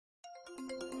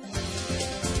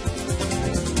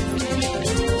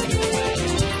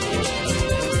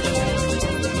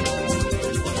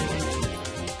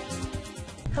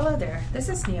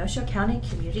is Neosho County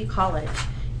Community College.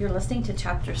 You're listening to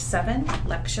Chapter 7,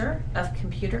 Lecture of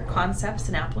Computer Concepts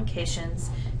and Applications,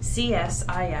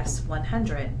 CSIS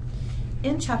 100.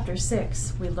 In Chapter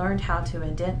 6, we learned how to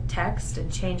indent text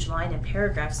and change line and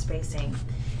paragraph spacing.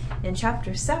 In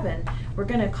Chapter 7, we're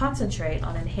going to concentrate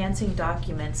on enhancing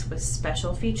documents with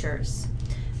special features.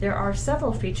 There are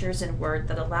several features in Word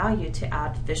that allow you to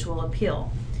add visual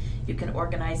appeal. You can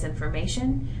organize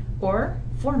information or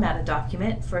format a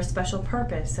document for a special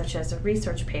purpose, such as a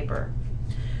research paper.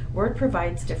 Word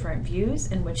provides different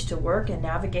views in which to work and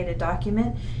navigate a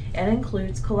document and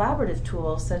includes collaborative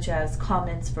tools such as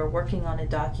comments for working on a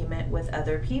document with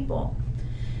other people.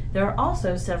 There are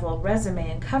also several resume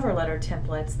and cover letter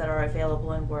templates that are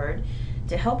available in Word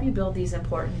to help you build these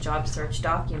important job search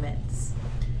documents.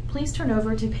 Please turn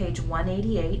over to page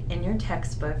 188 in your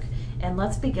textbook and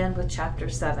let's begin with Chapter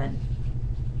 7.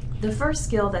 The first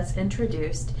skill that's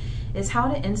introduced is how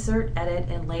to insert, edit,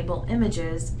 and label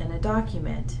images in a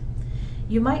document.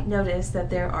 You might notice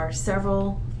that there are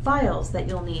several files that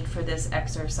you'll need for this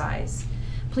exercise.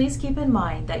 Please keep in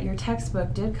mind that your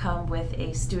textbook did come with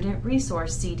a student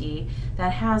resource CD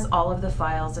that has all of the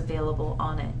files available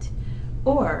on it.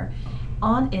 Or,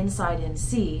 on Inside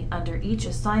NC, under each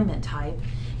assignment type,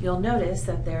 you'll notice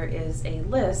that there is a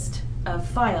list of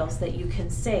files that you can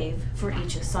save for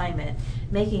each assignment,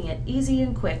 making it easy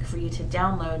and quick for you to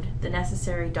download the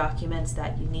necessary documents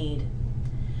that you need.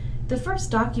 The first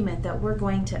document that we're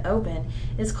going to open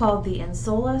is called the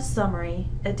Insola Summary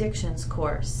Addictions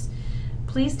course.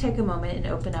 Please take a moment and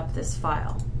open up this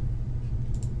file.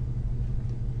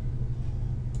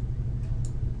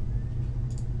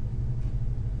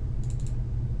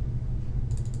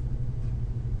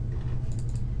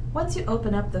 Once you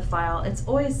open up the file, it's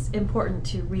always important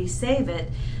to resave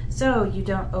it so you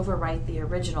don't overwrite the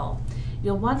original.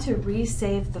 You'll want to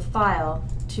resave the file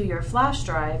to your flash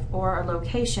drive or a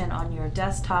location on your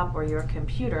desktop or your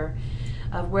computer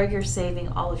of where you're saving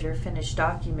all of your finished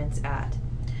documents at.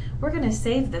 We're going to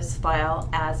save this file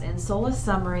as Insola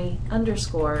Summary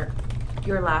 _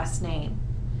 your last name.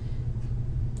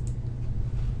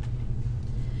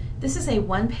 This is a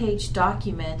one-page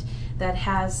document that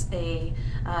has a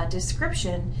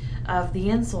description of the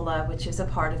insula, which is a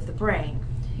part of the brain.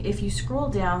 If you scroll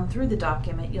down through the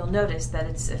document, you'll notice that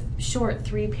it's a short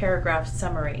 3-paragraph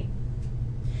summary.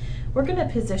 We're going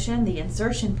to position the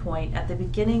insertion point at the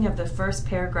beginning of the first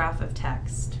paragraph of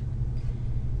text.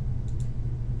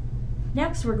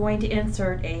 Next, we're going to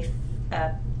insert a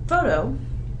photo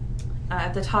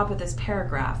at the top of this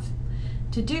paragraph.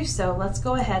 To do so, let's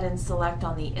go ahead and select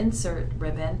on the Insert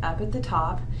ribbon up at the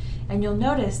top, and you'll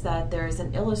notice that there is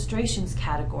an Illustrations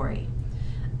category.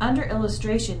 Under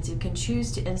Illustrations, you can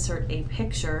choose to insert a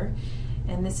picture,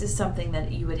 and this is something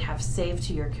that you would have saved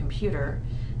to your computer,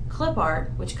 clip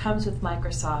art, which comes with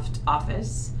Microsoft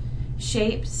Office,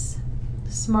 shapes,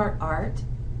 smart art,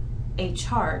 a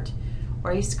chart,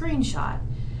 or a screenshot.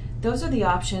 Those are the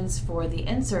options for the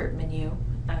Insert menu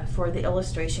for the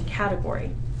Illustration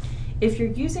category. If you're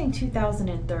using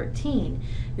 2013,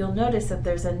 you'll notice that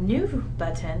there's a new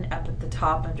button up at the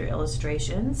top under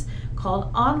Illustrations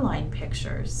called Online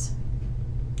Pictures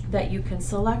that you can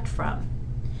select from.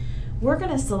 We're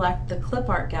going to select the Clip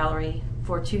Art Gallery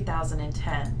for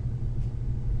 2010.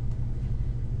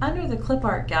 Under the Clip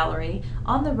Art Gallery,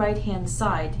 on the right-hand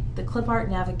side, the Clip Art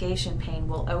navigation pane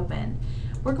will open.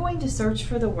 We're going to search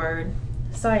for the word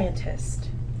scientist.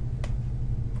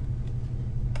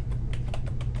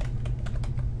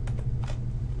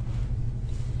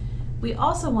 We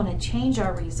also want to change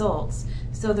our results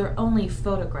so they're only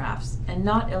photographs and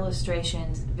not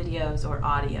illustrations, videos, or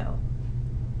audio.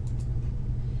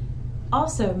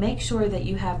 Also, make sure that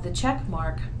you have the check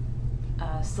mark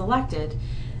selected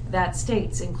that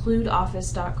states Include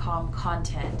Office.com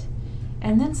content,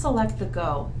 and then select the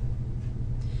Go.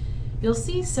 You'll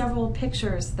see several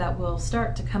pictures that will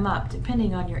start to come up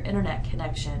depending on your internet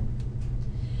connection.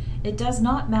 It does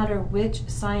not matter which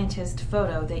scientist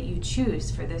photo that you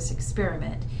choose for this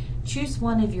experiment. Choose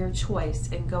one of your choice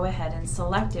and go ahead and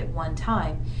select it one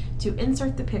time to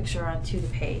insert the picture onto the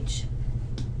page.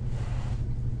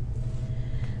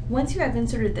 Once you have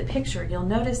inserted the picture, you'll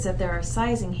notice that there are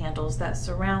sizing handles that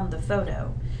surround the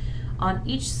photo. On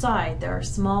each side there are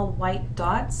small white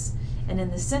dots, and in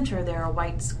the center there are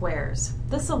white squares.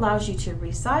 This allows you to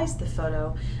resize the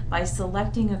photo by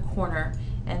selecting a corner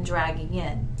and dragging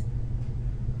in.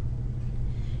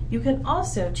 You can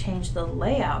also change the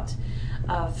layout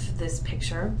of this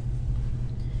picture.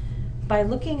 By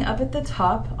looking up at the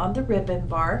top on the ribbon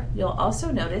bar, you'll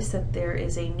also notice that there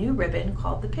is a new ribbon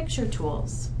called the Picture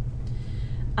Tools.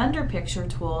 Under Picture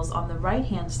Tools on the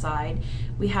right-hand side,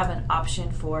 we have an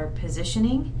option for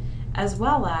positioning as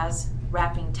well as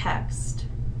wrapping text.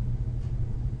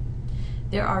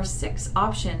 There are 6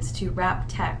 options to wrap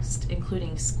text,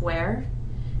 including square,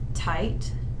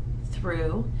 tight,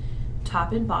 through,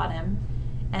 top and bottom,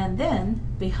 and then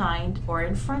behind or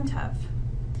in front of.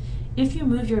 If you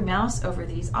move your mouse over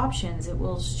these options, it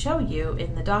will show you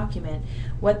in the document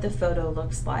what the photo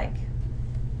looks like.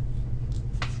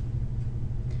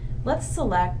 Let's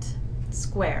select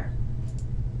square.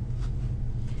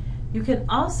 You can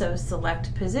also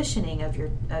select positioning of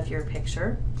your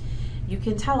picture. You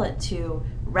can tell it to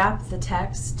wrap the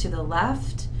text to the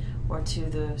left or to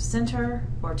the center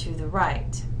or to the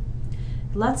right.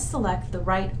 Let's select the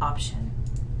right option.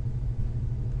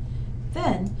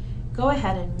 Then go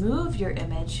ahead and move your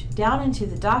image down into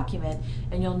the document,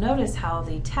 and you'll notice how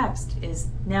the text is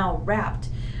now wrapped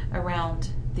around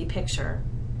the picture.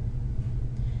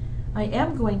 I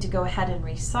am going to go ahead and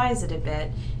resize it a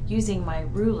bit using my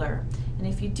ruler, and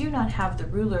if you do not have the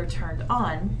ruler turned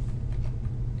on,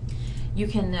 you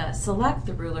can select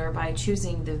the ruler by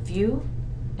choosing the view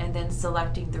and then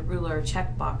selecting the ruler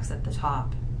checkbox at the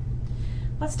top.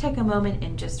 Let's take a moment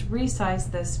and just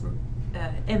resize this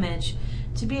image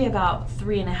to be about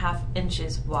 3.5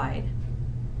 inches wide.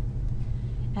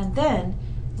 And then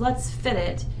let's fit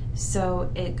it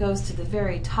so it goes to the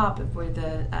very top of where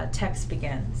the text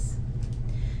begins.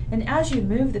 And as you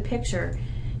move the picture,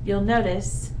 you'll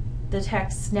notice the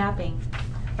text snapping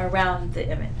around the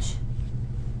image.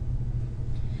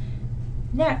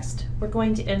 Next, we're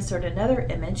going to insert another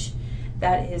image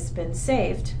that has been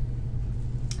saved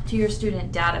to your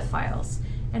student data files.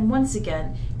 And once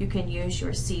again, you can use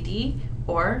your CD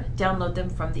or download them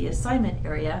from the assignment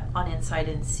area on Insight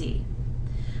NC.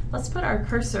 Let's put our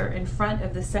cursor in front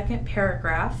of the second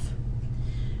paragraph,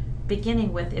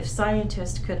 beginning with if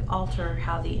scientists could alter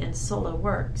how the insula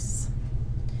works.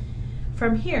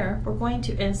 From here, we're going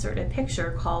to insert a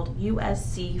picture called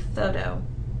USC Photo.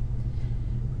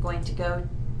 We're going to go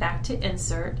back to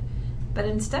Insert, but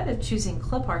instead of choosing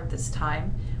Clip Art this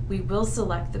time, we will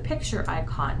select the picture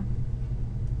icon,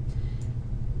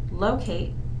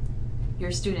 locate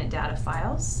your student data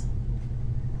files,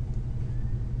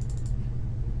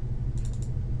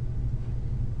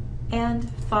 and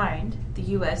find the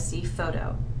USC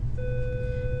photo.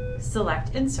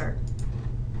 Select Insert.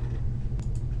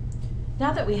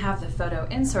 Now that we have the photo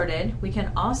inserted, we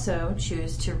can also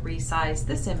choose to resize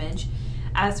this image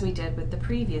as we did with the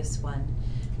previous one.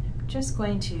 I'm just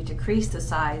going to decrease the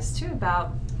size to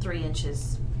about 3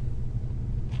 inches.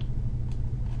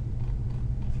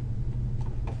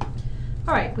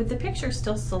 Alright, with the picture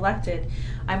still selected,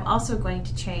 I'm also going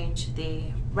to change the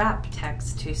wrap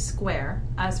text to square,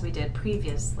 as we did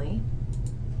previously,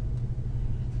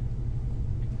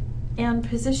 and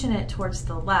position it towards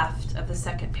the left of the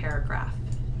second paragraph.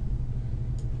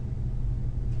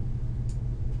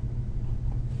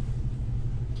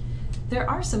 There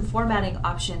are some formatting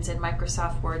options in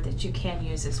Microsoft Word that you can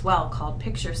use as well, called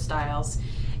picture styles,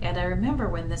 and I remember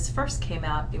when this first came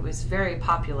out it was very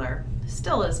popular,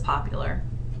 still is popular.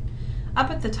 Up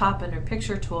at the top under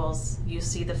Picture Tools you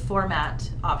see the format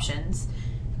options,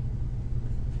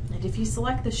 and if you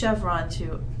select the chevron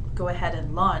to go ahead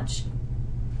and launch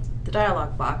the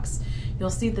dialog box, you'll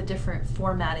see the different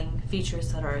formatting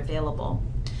features that are available.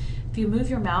 If you move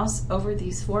your mouse over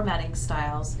these formatting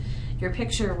styles, your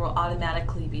picture will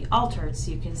automatically be altered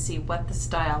so you can see what the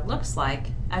style looks like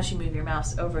as you move your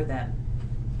mouse over them.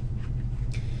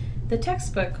 The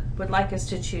textbook would like us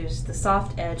to choose the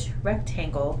soft edge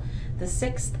rectangle, the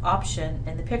 6th option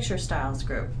in the picture styles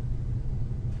group.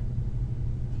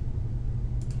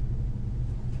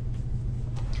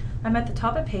 I'm at the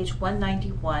top of page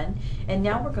 191, and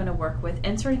now we're going to work with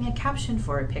inserting a caption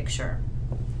for a picture.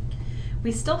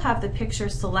 We still have the picture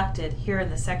selected here in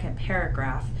the second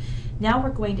paragraph. Now we're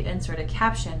going to insert a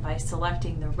caption by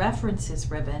selecting the References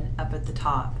ribbon up at the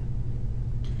top.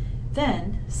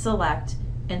 Then select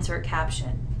Insert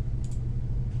Caption.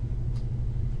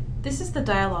 This is the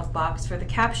dialog box for the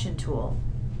Caption tool.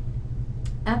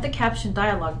 At the Caption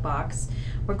dialog box,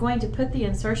 we're going to put the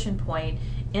insertion point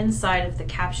inside of the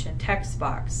caption text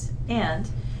box, and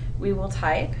we will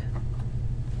type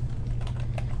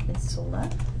Insula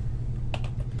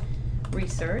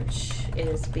research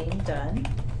is being done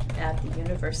at the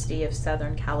University of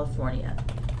Southern California.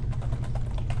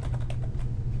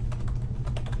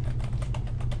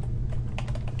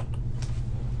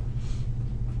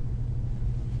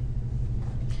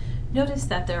 Notice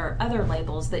that there are other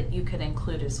labels that you could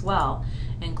include as well,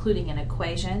 including an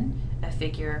equation, a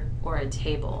figure, or a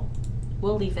table.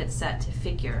 We'll leave it set to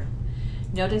figure.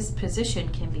 Notice position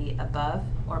can be above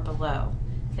or below.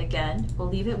 Again, we'll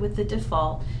leave it with the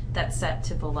default that's set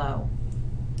to below.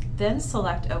 Then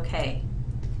select OK.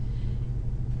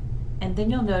 And then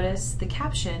you'll notice the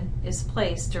caption is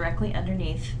placed directly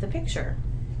underneath the picture.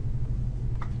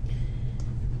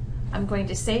 I'm going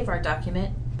to save our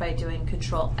document by doing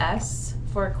Control S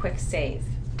for a quick save.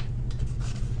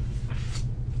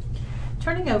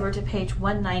 Turning over to page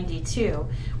 192,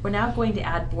 we're now going to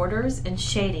add borders and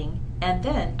shading and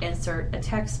then insert a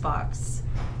text box.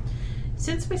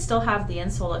 Since we still have the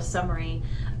Insular Summary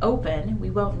open,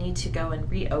 we won't need to go and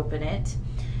reopen it.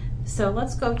 So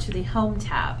let's go to the Home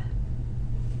tab.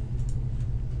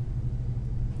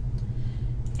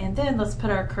 And then let's put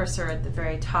our cursor at the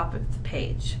very top of the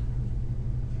page.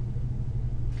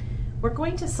 We're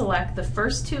going to select the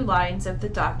first two lines of the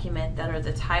document that are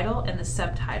the title and the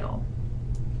subtitle.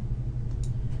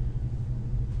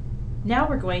 Now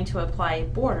we're going to apply a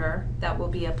border that will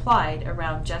be applied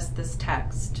around just this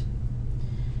text.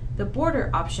 The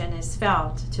border option is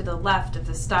found to the left of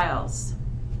the styles.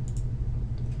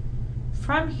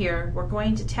 From here, we're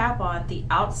going to tap on the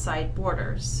outside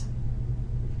borders.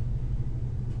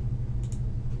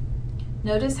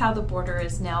 Notice how the border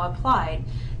is now applied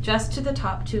just to the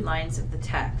top two lines of the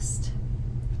text.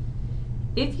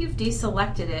 If you've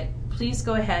deselected it, please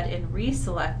go ahead and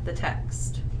reselect the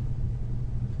text.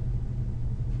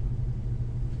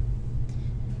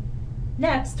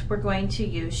 Next, we're going to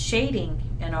use shading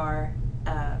in our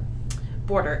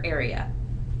border area.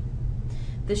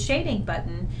 The shading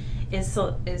button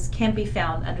can be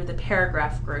found under the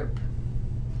paragraph group.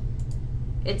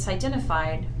 It's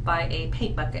identified by a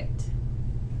paint bucket.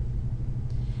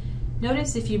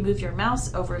 Notice if you move your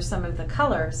mouse over some of the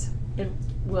colors, it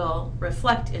will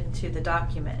reflect into the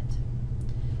document.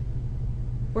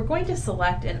 We're going to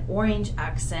select an orange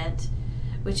accent,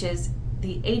 which is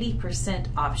the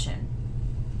 80% option.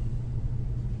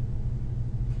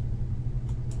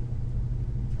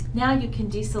 Now you can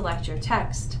deselect your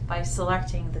text by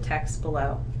selecting the text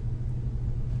below.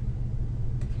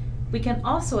 We can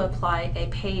also apply a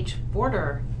page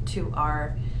border to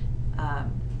our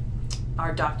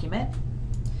document.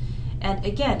 And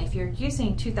again, if you're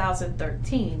using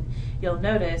 2013, you'll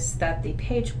notice that the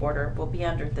page border will be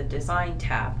under the Design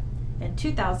tab. In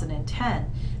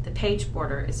 2010, the page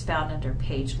border is found under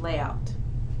Page Layout.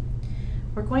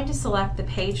 We're going to select the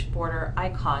page border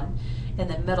icon in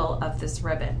the middle of this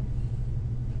ribbon.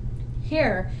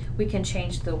 Here, we can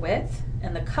change the width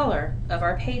and the color of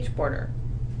our page border.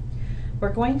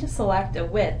 We're going to select a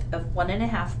width of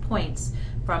 1.5 points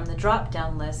from the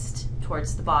drop-down list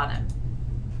towards the bottom.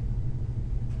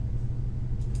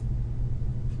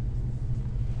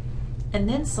 And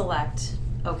then select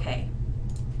OK.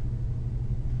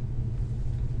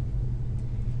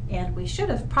 And we should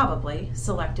have probably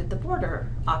selected the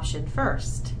border option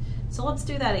first. So let's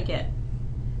do that again.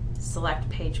 Select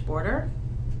page border,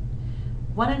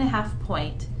 1.5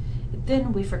 point,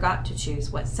 then we forgot to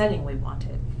choose what setting we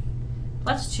wanted.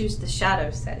 Let's choose the shadow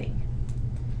setting,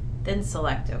 then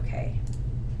select OK.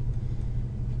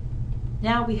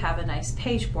 Now we have a nice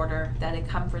page border that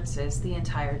encompasses the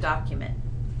entire document.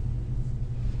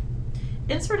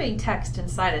 Inserting text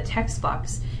inside a text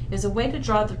box is a way to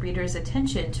draw the reader's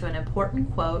attention to an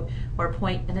important quote or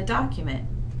point in a document.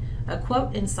 A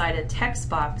quote inside a text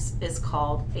box is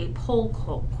called a pull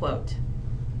quote.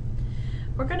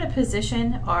 We're going to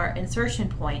position our insertion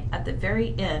point at the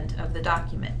very end of the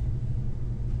document.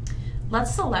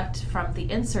 Let's select from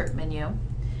the Insert menu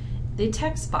the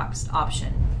text box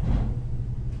option.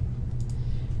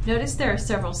 Notice there are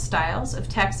several styles of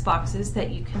text boxes that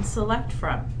you can select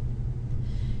from.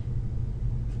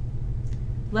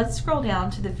 Let's scroll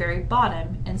down to the very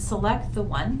bottom and select the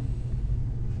one.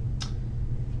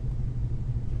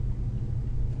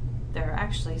 There are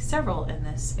actually several in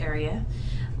this area.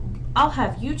 I'll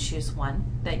have you choose one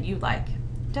that you like.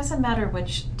 It doesn't matter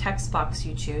which text box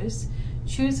you choose.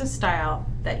 Choose a style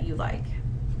that you like.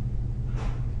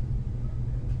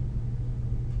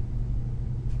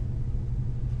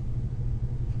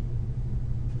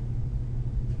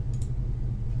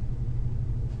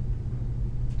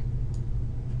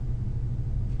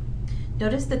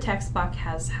 Notice the text box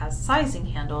has sizing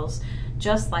handles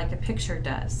just like a picture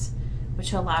does,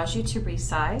 which allows you to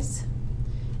resize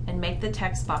and make the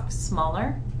text box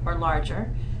smaller or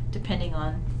larger depending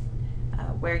on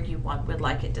where you would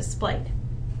like it displayed.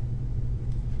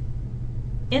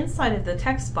 Inside of the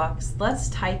text box, let's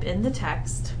type in the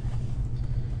text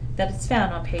that is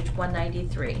found on page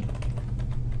 193.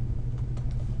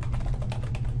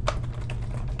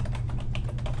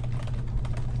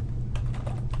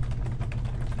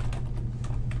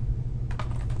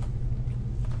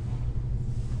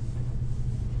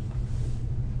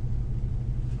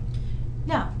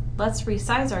 let's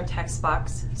resize our text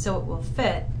box so it will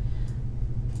fit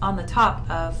on the top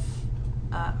of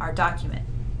our document.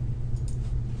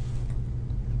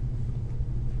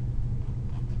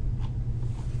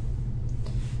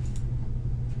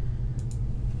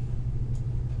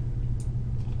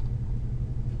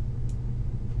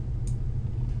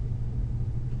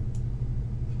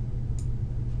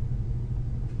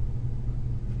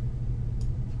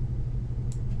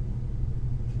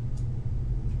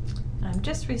 I'm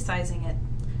just resizing it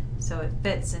so it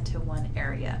fits into one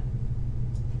area.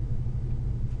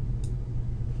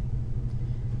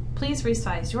 Please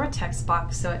resize your text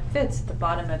box so it fits at the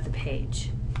bottom of the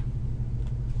page.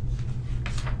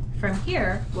 From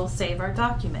here, we'll save our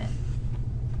document.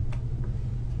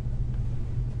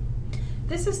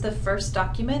 This is the first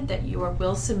document that you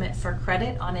will submit for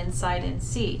credit on Inside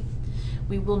NC.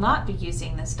 We will not be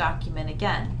using this document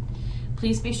again.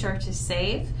 Please be sure to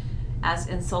save as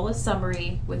Insola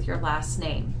Summary with your last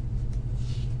name.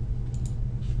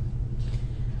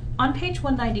 On page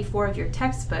 194 of your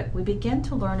textbook, we begin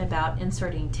to learn about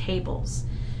inserting tables.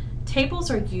 Tables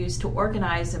are used to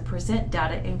organize and present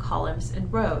data in columns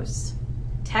and rows.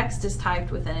 Text is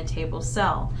typed within a table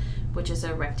cell, which is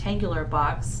a rectangular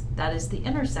box that is the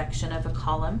intersection of a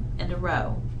column and a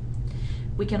row.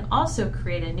 We can also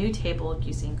create a new table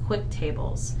using quick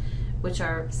tables, which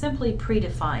are simply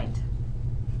predefined.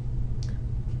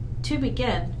 To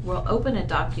begin, we'll open a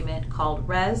document called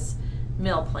Res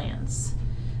Meal Plans.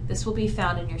 This will be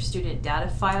found in your student data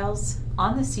files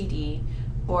on the CD,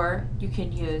 or you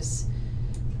can use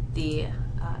the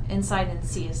Inside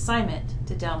NC assignment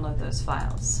to download those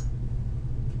files.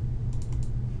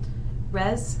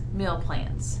 Res Meal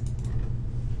Plans.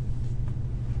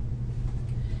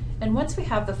 And once we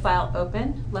have the file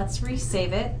open, let's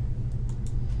resave it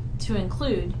to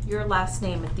include your last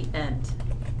name at the end.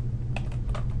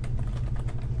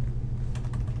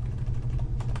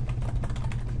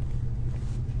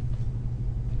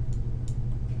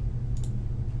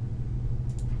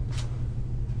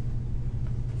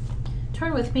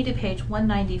 Turn with me to page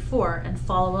 194 and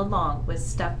follow along with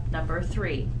step number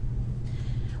 3.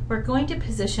 We're going to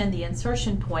position the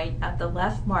insertion point at the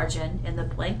left margin in the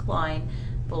blank line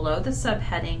below the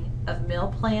subheading of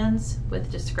Meal Plans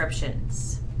with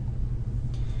Descriptions.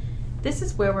 This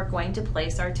is where we're going to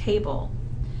place our table.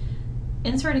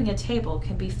 Inserting a table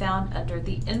can be found under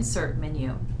the Insert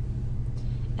menu,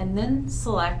 and then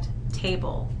select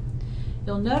Table.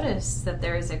 You'll notice that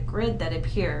there is a grid that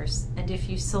appears, and if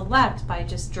you select by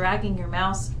just dragging your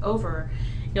mouse over,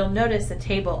 you'll notice the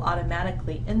table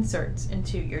automatically inserts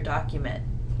into your document.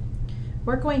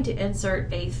 We're going to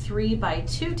insert a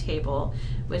 3x2 table,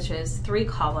 which is 3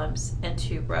 columns and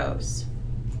 2 rows.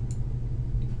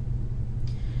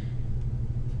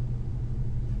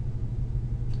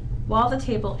 While the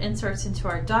table inserts into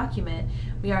our document,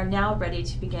 we are now ready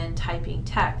to begin typing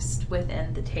text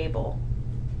within the table.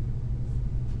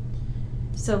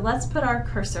 So let's put our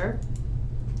cursor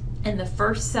in the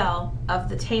first cell of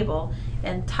the table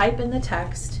and type in the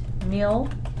text Meal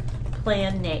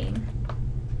Plan Name.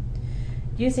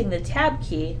 Using the Tab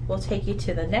key will take you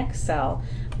to the next cell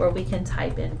where we can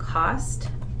type in Cost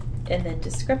and then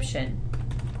Description.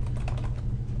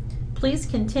 Please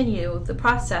continue the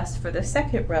process for the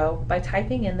second row by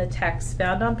typing in the text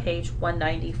found on page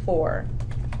 194.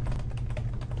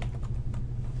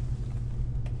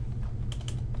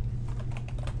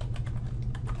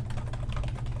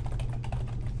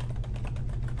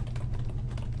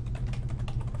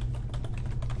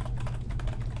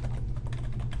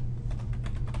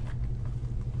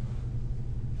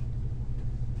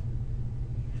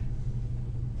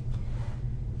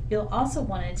 You'll also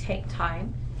want to take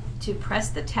time to press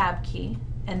the Tab key,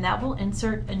 and that will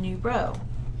insert a new row.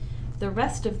 The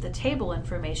rest of the table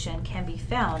information can be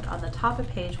found on the top of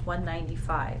page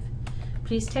 195.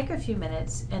 Please take a few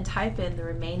minutes and type in the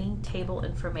remaining table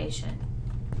information.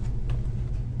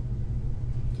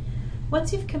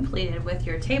 Once you've completed with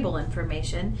your table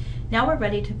information, now we're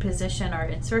ready to position our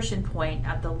insertion point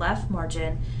at the left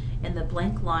margin in the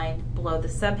blank line below the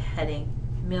subheading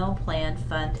Meal Plan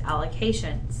Fund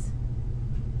Allocations.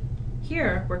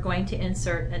 Here we're going to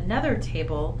insert another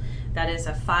table that is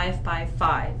a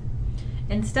 5x5.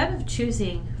 Instead of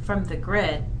choosing from the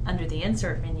grid under the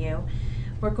Insert menu,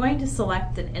 we're going to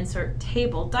select an Insert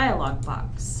Table dialog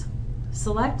box.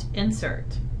 Select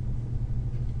Insert.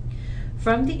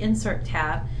 From the Insert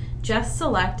tab, just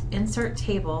select Insert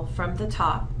Table from the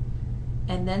top,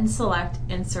 and then select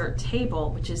Insert Table,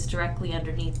 which is directly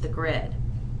underneath the grid.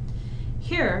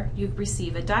 Here, you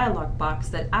receive a dialog box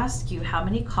that asks you how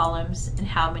many columns and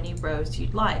how many rows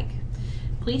you'd like.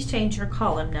 Please change your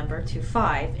column number to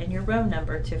 5 and your row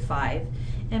number to 5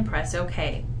 and press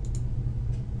OK.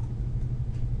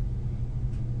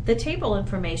 The table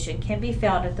information can be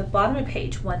found at the bottom of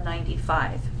page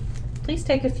 195. Please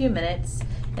take a few minutes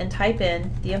and type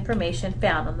in the information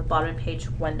found on the bottom of page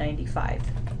 195.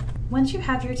 Once you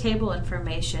have your table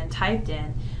information typed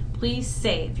in, please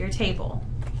save your table.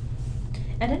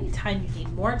 At any time you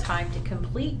need more time to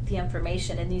complete the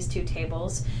information in these two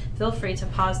tables, feel free to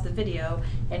pause the video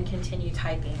and continue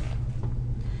typing.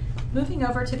 Moving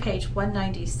over to page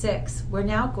 196, we're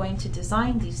now going to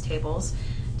design these tables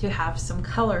to have some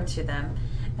color to them,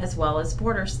 as well as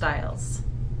border styles.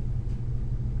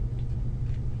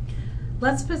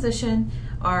 Let's position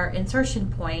our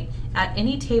insertion point at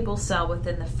any table cell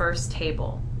within the first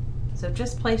table. So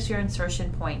just place your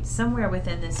insertion point somewhere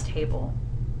within this table.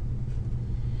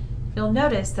 You'll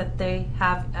notice that they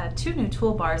have two new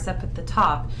toolbars up at the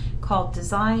top called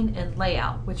Design and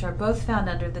Layout, which are both found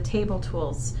under the Table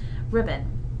Tools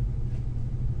ribbon.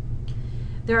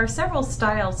 There are several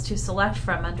styles to select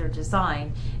from under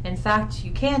Design. In fact,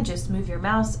 you can just move your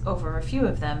mouse over a few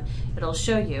of them. It'll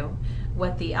show you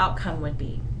what the outcome would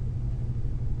be.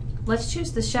 Let's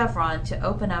choose the chevron to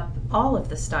open up all of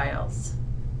the styles.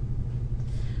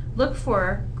 Look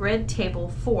for Grid Table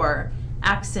 4,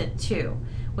 Accent 2,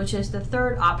 which is the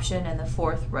third option in the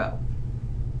fourth row.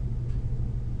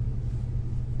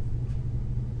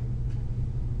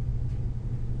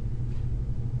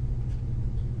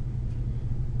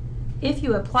 If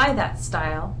you apply that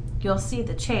style, you'll see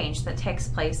the change that takes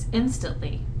place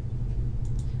instantly.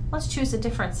 Let's choose a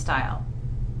different style.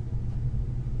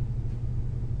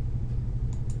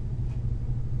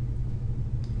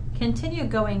 Continue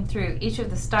going through each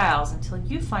of the styles until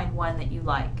you find one that you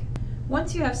like.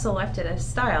 Once you have selected a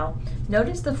style,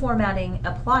 notice the formatting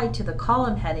applied to the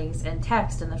column headings and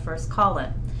text in the first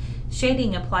column.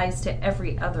 Shading applies to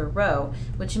every other row,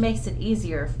 which makes it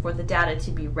easier for the data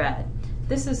to be read.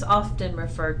 This is often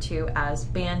referred to as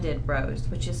banded rows,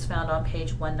 which is found on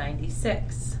page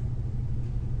 196.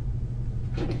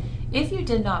 If you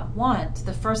did not want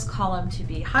the first column to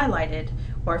be highlighted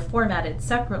or formatted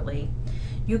separately,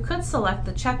 you could select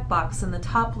the checkbox in the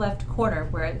top left corner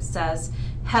where it says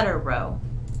Header Row,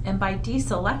 and by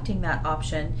deselecting that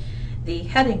option, the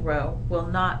heading row will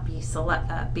not be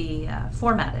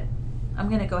formatted. I'm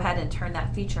going to go ahead and turn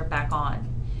that feature back on.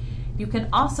 You can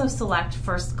also select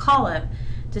First Column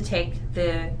to take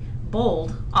the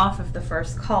bold off of the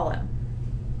first column.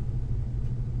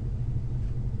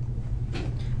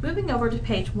 Moving over to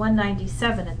page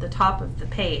 197 at the top of the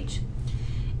page,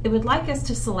 it would like us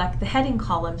to select the heading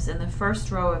columns in the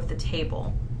first row of the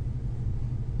table.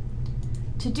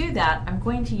 To do that, I'm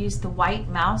going to use the white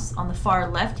mouse on the far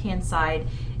left-hand side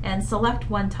and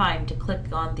select one time to click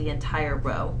on the entire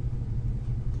row.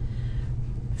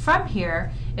 From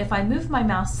here, if I move my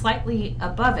mouse slightly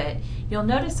above it, you'll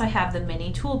notice I have the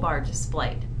mini toolbar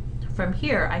displayed. From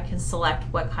here, I can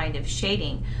select what kind of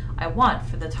shading I want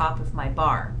for the top of my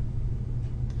bar.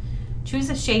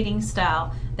 Choose a shading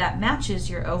style that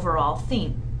matches your overall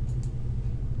theme.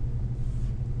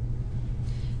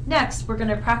 Next, we're going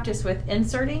to practice with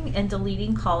inserting and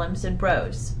deleting columns and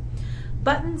rows.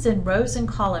 Buttons in Rows and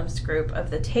Columns group of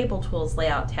the Table Tools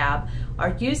Layout tab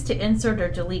are used to insert or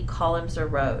delete columns or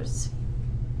rows.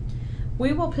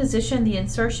 We will position the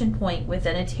insertion point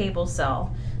within a table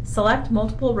cell, select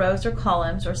multiple rows or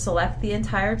columns, or select the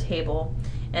entire table,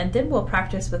 and then we'll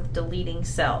practice with deleting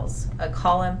cells, a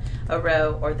column, a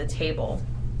row, or the table.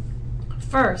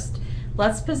 First,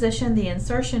 let's position the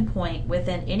insertion point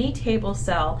within any table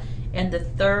cell in the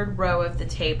third row of the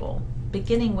table,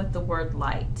 beginning with the word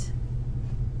Light.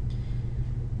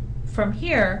 From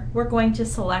here, we're going to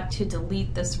select to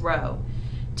delete this row.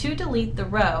 To delete the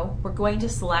row, we're going to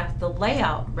select the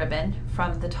Layout ribbon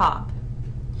from the top.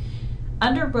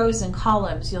 Under Rows and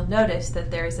Columns, you'll notice that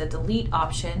there is a Delete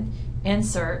option,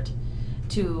 Insert,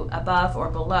 to above or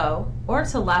below, or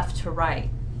to left to right.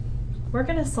 We're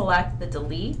going to select the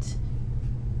Delete,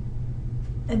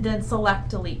 and then select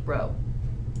Delete Row.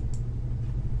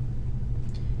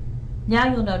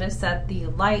 Now you'll notice that the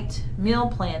Light meal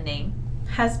plan name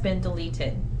has been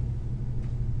deleted.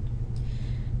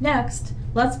 Next,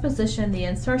 let's position the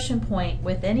insertion point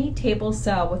with any table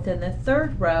cell within the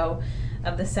third row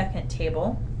of the second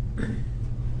table.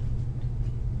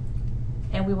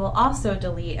 And we will also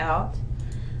delete out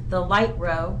the Light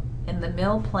row in the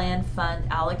Meal Plan Fund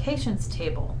Allocations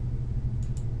table.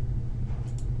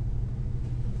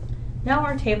 Now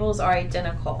our tables are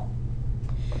identical.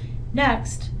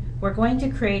 Next, we're going to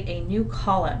create a new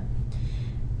column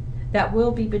that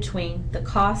will be between the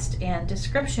cost and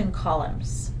description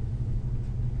columns.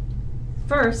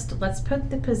 First, let's put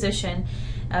the position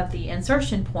of the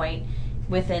insertion point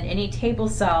within any table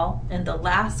cell in the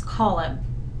last column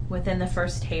within the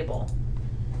first table.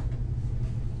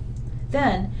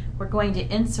 Then we're going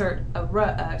to insert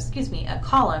a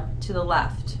column to the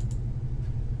left.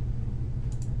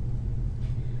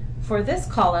 For this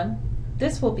column,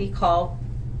 this will be called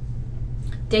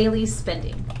daily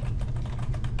spending.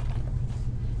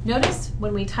 Notice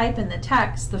when we type in the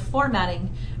text, the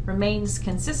formatting remains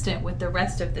consistent with the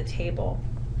rest of the table.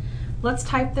 Let's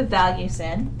type the values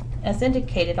in as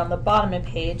indicated on the bottom of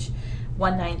page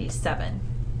 197.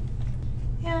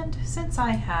 And since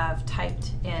I have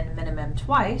typed in minimum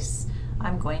twice,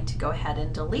 I'm going to go ahead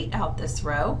and delete out this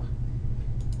row.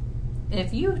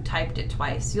 If you typed it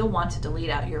twice, you'll want to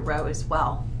delete out your row as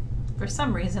well. For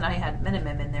some reason, I had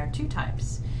minimum in there 2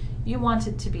 times. You want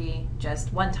it to be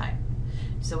just 1 time.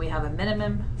 So we have a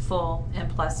minimum, full, and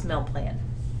plus meal plan.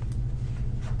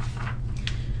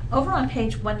 Over on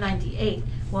page 198,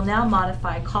 we'll now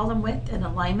modify column width and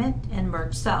alignment and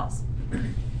merge cells.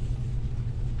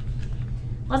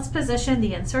 Let's position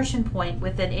the insertion point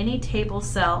within any table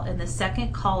cell in the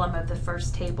second column of the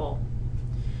first table.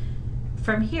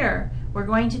 From here, we're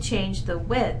going to change the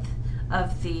width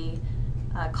of the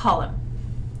column.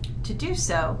 To do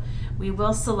so, we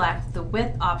will select the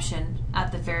width option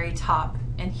at the very top,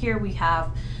 and here we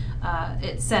have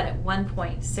it set at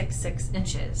 1.66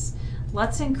 inches.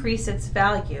 Let's increase its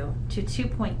value to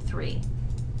 2.3.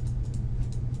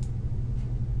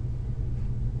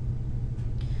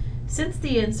 Since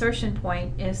the insertion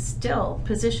point is still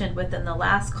positioned within the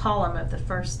last column of the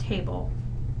first table,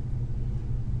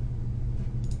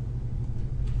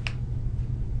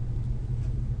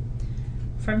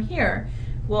 from here,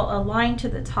 we'll align to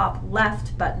the top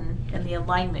left button in the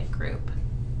alignment group.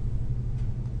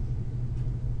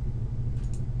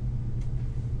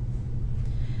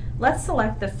 Let's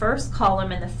select the first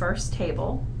column in the first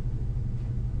table,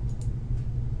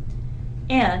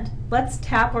 and let's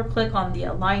tap or click on the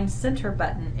Align Center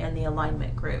button in the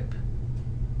alignment group.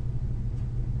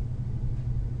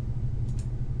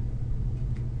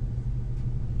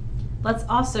 Let's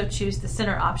also choose the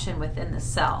center option within the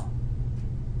cell.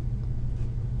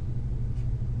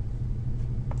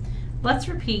 Let's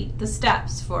repeat the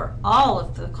steps for all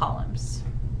of the columns.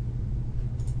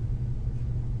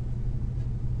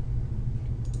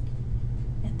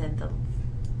 And then the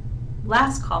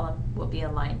last column will be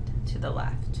aligned to the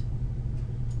left.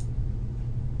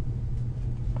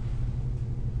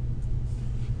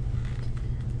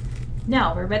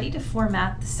 Now we're ready to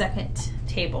format the second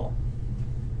table.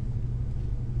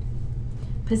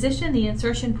 Position the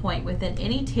insertion point within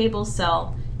any table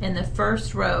cell in the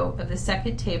first row of the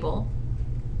second table,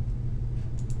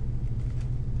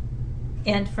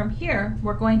 and from here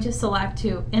we're going to select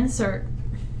to insert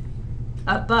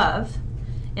above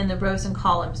in the rows and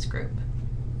columns group.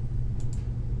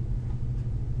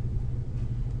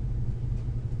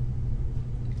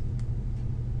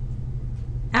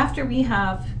 After we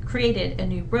have created a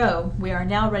new row, we are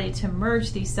now ready to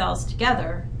merge these cells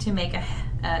together to make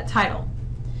a title.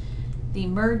 The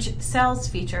Merge Cells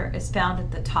feature is found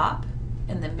at the top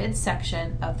in the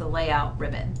midsection of the layout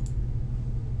ribbon.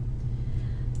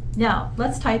 Now,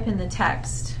 let's type in the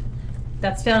text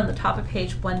that's found on the top of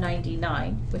page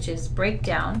 199, which is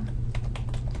breakdown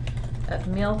of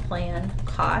meal plan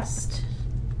cost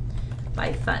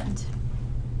by fund.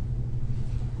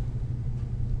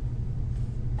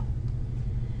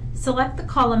 Select the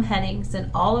column headings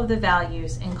and all of the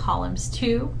values in columns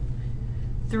 2,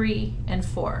 3, and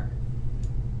 4.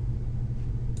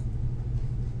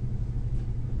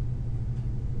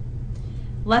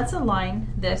 Let's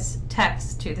align this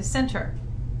text to the center.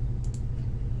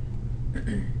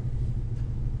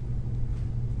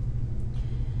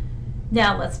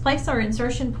 Now let's place our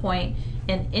insertion point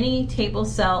in any table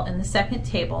cell in the second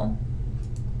table,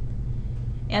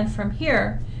 and from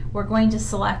here we're going to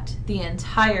select the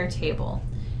entire table.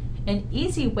 An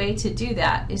easy way to do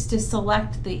that is to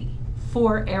select the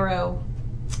 4-arrow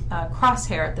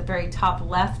crosshair at the very top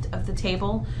left of the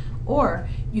table, or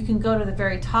you can go to the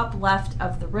very top left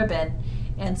of the ribbon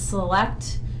and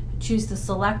choose the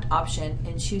select option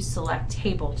and choose select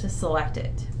table to select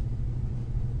it.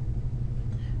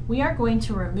 We are going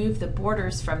to remove the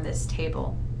borders from this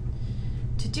table.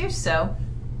 To do so,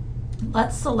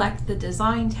 let's select the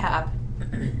Design tab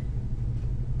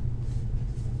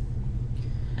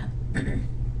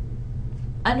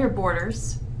under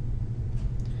Borders.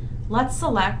 Let's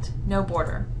select No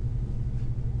Border.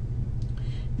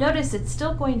 Notice it's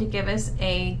still going to give us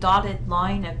a dotted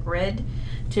line, a grid,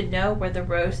 to know where the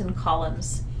rows and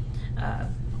columns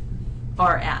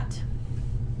are at.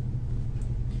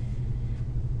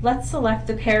 Let's select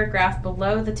the paragraph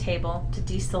below the table to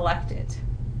deselect it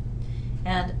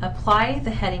and apply the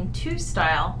heading 2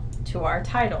 style to our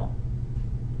title.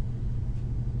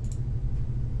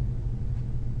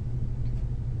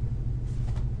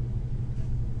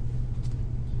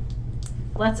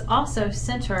 Let's also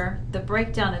center the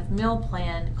breakdown of meal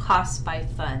plan costs by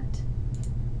fund.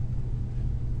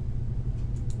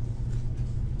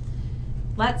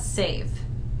 Let's save.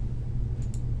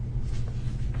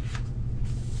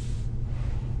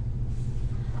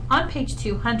 On page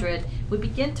 200, we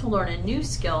begin to learn a new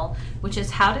skill, which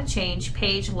is how to change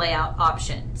page layout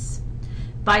options.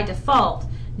 By default,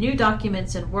 new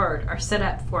documents in Word are set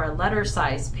up for a letter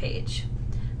size page.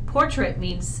 Portrait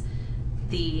means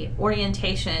the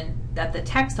orientation that the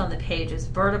text on the page is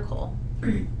vertical.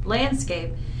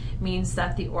 Landscape means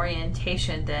that the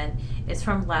orientation then is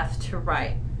from left to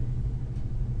right.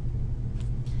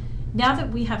 Now that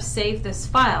we have saved this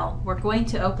file, we're going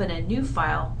to open a new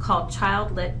file called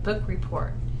Child Lit Book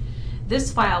Report.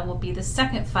 This file will be the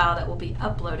second file that will be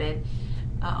uploaded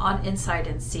on Inside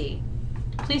NC.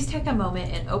 Please take a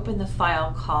moment and open the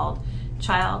file called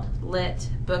Child Lit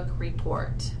Book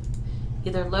Report,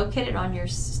 either located on your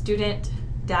Student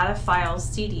Data Files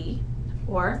CD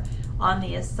or on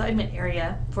the assignment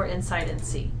area for Inside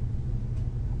NC.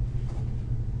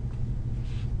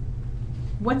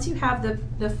 Once you have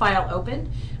the file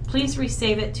open, please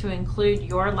resave it to include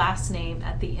your last name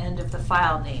at the end of the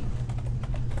file name.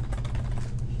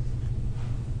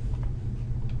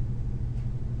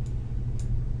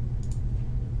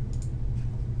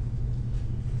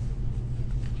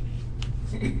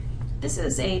 This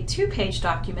is a 2-page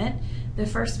document. The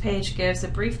first page gives a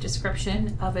brief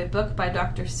description of a book by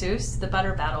Dr. Seuss, the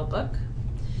Butter Battle book.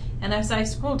 And as I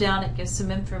scroll down, it gives some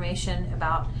information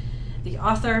about the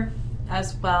author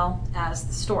as well as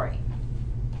the story.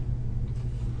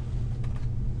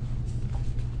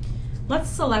 Let's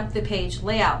select the Page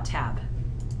Layout tab.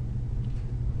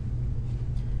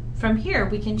 From here,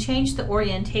 we can change the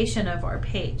orientation of our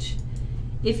page.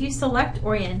 If you select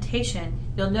orientation,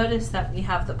 you'll notice that we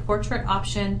have the portrait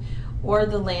option or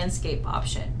the landscape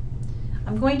option.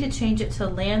 I'm going to change it to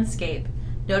landscape.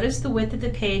 Notice the width of the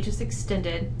page is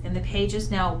extended and the page is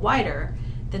now wider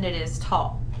than it is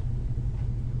tall.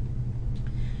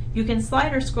 You can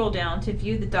slide or scroll down to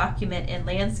view the document in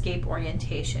landscape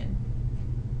orientation.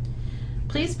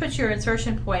 Please put your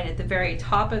insertion point at the very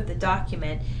top of the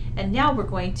document, and now we're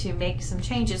going to make some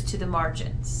changes to the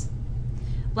margins.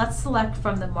 Let's select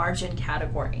from the margin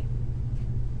category.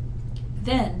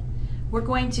 Then we're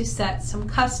going to set some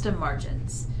custom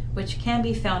margins, which can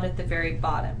be found at the very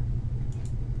bottom.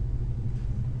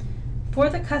 For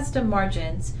the custom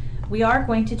margins, we are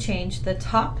going to change the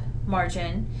top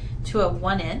margin to a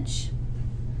 1 inch,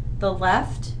 the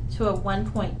left to a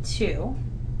 1.2,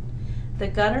 the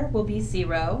gutter will be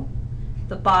 0,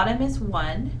 the bottom is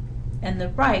 1, and the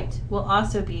right will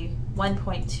also be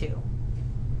 1.2.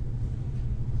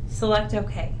 Select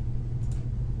OK.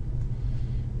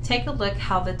 Take a look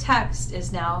how the text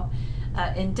is now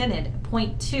indented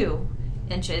 0.2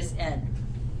 inches in.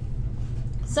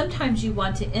 Sometimes you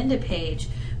want to end a page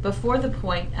before the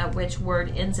point at which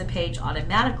Word ends a page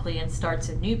automatically and starts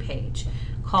a new page,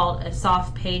 called a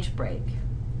soft page break.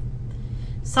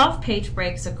 Soft page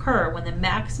breaks occur when the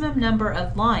maximum number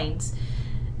of lines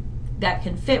that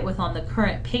can fit within the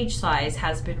current page size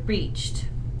has been reached.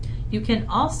 You can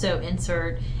also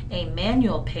insert a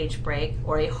manual page break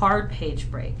or a hard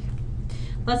page break.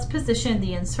 Let's position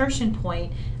the insertion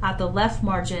point at the left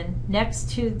margin next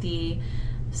to the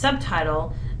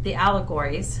subtitle, The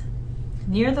Allegories,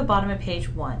 near the bottom of page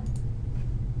 1.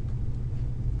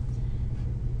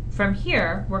 From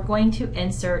here, we're going to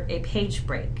insert a page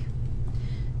break.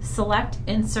 Select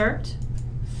Insert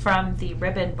from the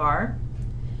ribbon bar.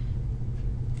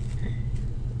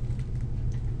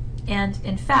 And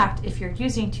in fact, if you're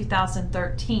using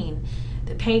 2013,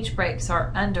 the page breaks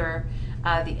are under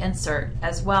the insert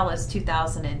as well as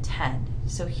 2010.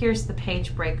 So here's the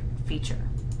page break feature.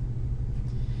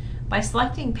 By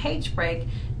selecting page break,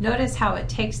 notice how it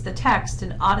takes the text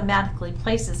and automatically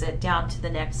places it down to the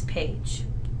next page.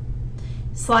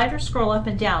 Slide or scroll up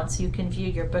and down so you can view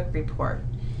your book report,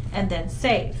 and then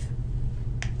save.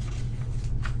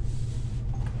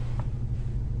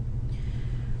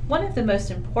 One of the most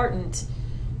important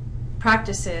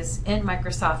practices in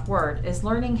Microsoft Word is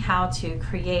learning how to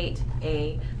create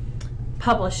a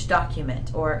published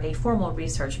document or a formal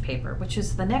research paper, which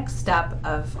is the next step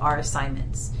of our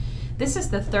assignments. This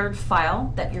is the third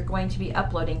file that you're going to be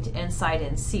uploading to Inside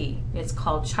NC. It's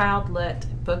called Child Lit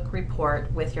Book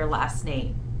Report with your last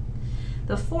name.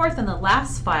 The fourth and the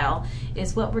last file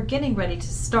is what we're getting ready to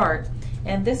start,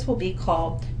 and this will be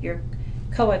called your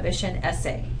coadmission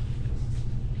essay.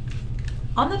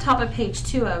 On the top of page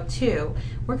 202,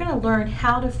 we're going to learn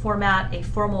how to format a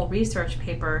formal research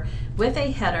paper with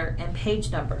a header and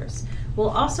page numbers.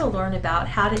 We'll also learn about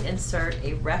how to insert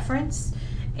a reference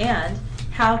and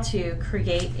how to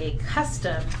create a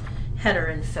custom header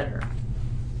and footer.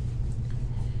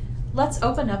 Let's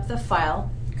open up the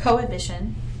file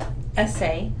coadmission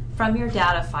essay from your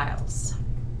data files.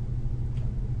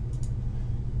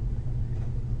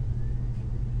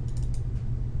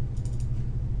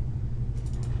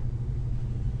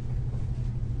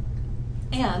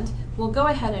 And we'll go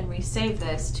ahead and resave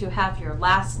this to have your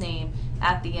last name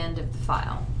at the end of the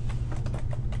file.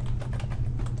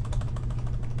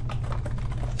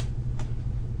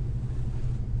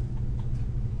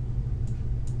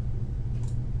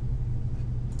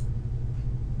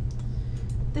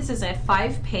 This is a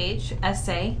 5-page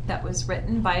essay that was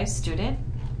written by a student,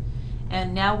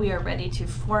 and now we are ready to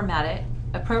format it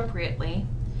appropriately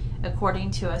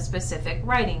according to a specific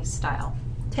writing style.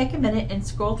 Take a minute and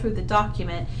scroll through the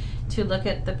document to look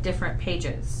at the different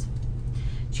pages.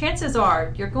 Chances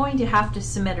are you're going to have to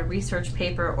submit a research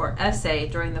paper or essay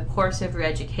during the course of your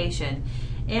education,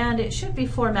 and it should be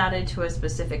formatted to a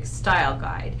specific style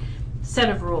guide, set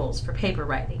of rules for paper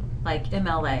writing, like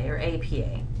MLA or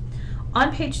APA.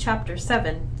 On page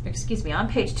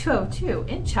 202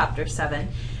 in Chapter 7,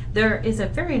 there is a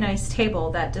very nice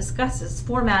table that discusses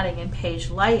formatting and page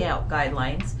layout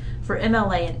guidelines for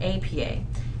MLA and APA.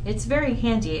 It's very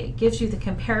handy. It gives you the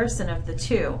comparison of the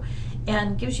two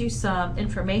and gives you some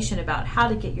information about how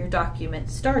to get your document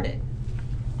started.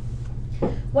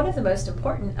 One of the most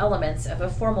important elements of a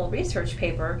formal research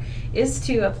paper is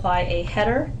to apply a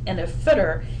header and a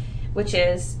footer, which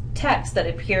is text that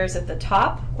appears at the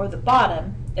top or the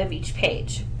bottom of each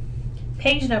page.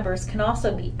 Page numbers can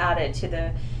also be added to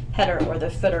the header or the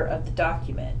footer of the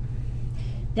document.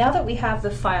 Now that we have the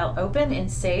file open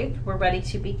and saved, we're ready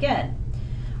to begin.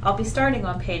 I'll be starting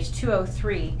on page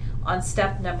 203 on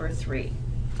step number 3.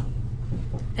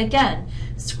 Again,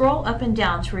 scroll up and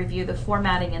down to review the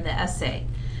formatting in the essay.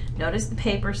 Notice the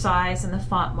paper size and the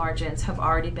font margins have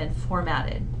already been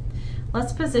formatted.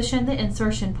 Let's position the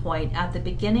insertion point at the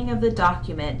beginning of the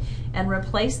document and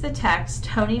replace the text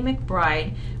Tony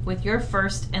McBride with your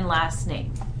first and last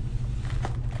name.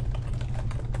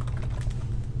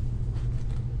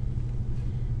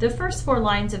 The first 4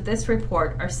 lines of this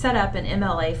report are set up in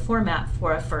MLA format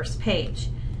for a first page.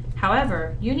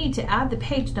 However, you need to add the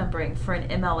page numbering for an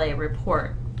MLA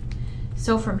report.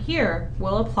 So from here,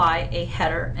 we'll apply a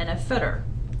header and a footer.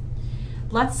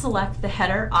 Let's select the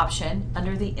header option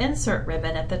under the Insert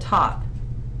ribbon at the top.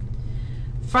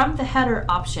 From the header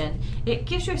option, it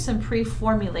gives you some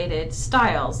pre-formulated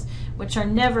styles, which are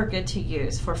never good to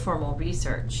use for formal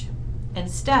research.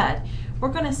 Instead, we're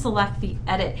going to select the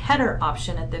Edit Header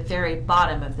option at the very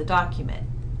bottom of the document.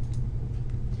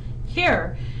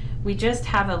 Here, we just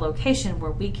have a location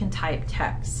where we can type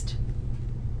text.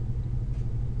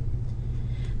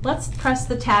 Let's press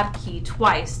the Tab key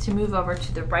twice to move over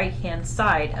to the right-hand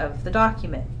side of the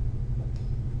document.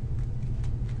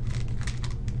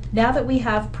 Now that we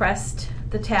have pressed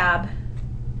the Tab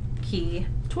key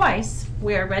twice,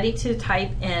 we are ready to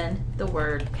type in the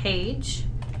word page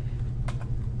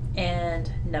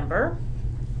and number.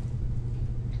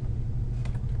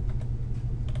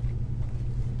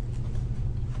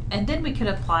 And then we could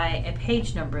apply a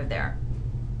page number there.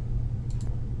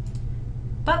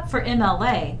 But for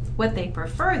MLA, what they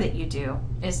prefer that you do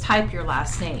is type your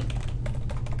last name.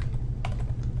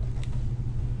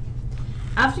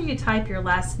 After you type your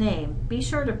last name, be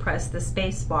sure to press the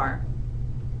space bar.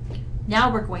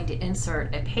 Now we're going to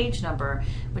insert a page number,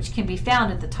 which can be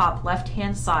found at the top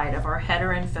left-hand side of our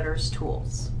header and footers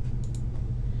tools.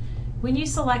 When you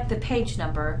select the page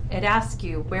number, it asks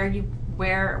you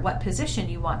what position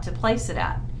you want to place it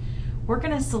at. We're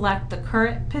going to select the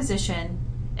current position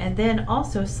and then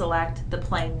also select the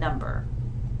plain number.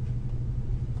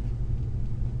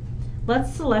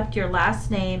 Let's select your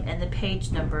last name and the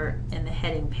page number in the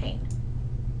heading pane.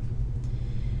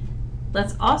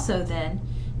 Let's also then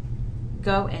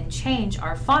go and change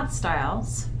our font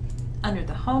styles under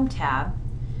the Home tab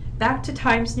back to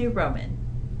Times New Roman.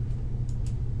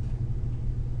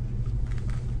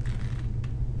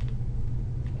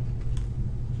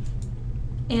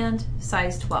 And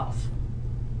size 12.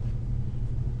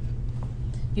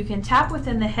 You can tap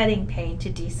within the heading pane to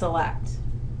deselect.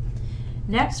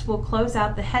 Next, we'll close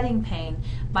out the heading pane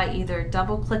by either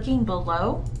double-clicking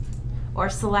below or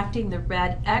selecting the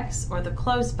red X or the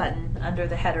close button under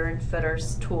the Header and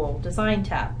Footers Tool Design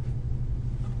tab.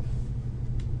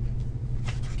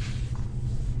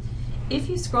 If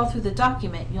you scroll through the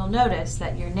document, you'll notice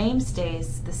that your name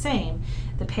stays the same.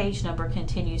 The page number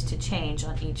continues to change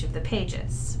on each of the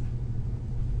pages.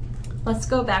 Let's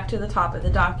go back to the top of the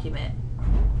document.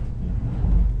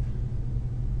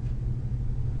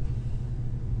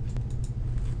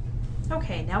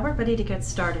 Okay, now we're ready to get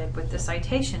started with the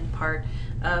citation part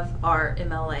of our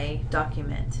MLA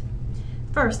document.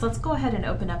 First, let's go ahead and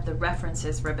open up the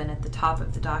References ribbon at the top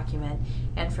of the document,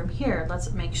 and from here,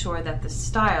 let's make sure that the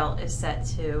style is set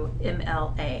to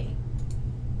MLA.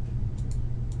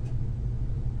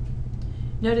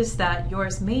 Notice that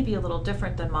yours may be a little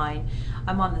different than mine.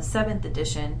 I'm on the 7th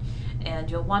edition, and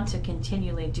you'll want to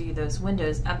continually do those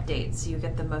Windows updates so you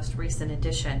get the most recent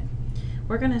edition.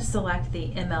 We're going to select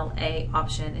the MLA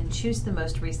option and choose the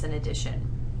most recent edition.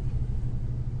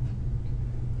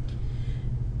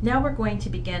 Now we're going to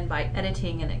begin by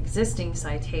editing an existing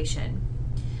citation.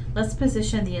 Let's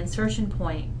position the insertion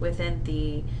point within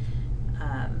the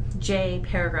J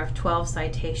paragraph 12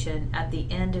 citation at the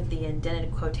end of the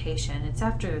indented quotation. It's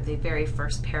after the very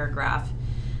first paragraph.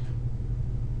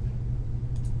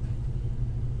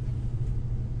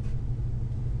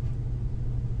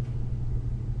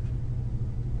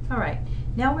 All right,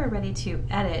 now we're ready to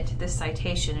edit this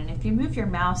citation, and if you move your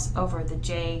mouse over the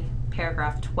J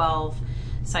paragraph 12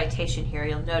 citation here,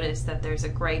 you'll notice that there's a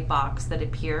gray box that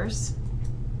appears.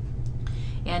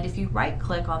 And if you right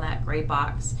click on that gray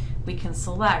box, we can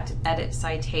select Edit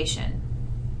Citation.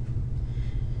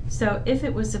 So if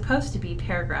it was supposed to be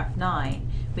paragraph 9,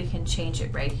 we can change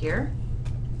it right here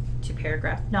to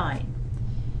paragraph 9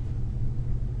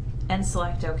 and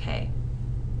select OK.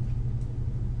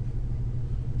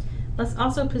 Let's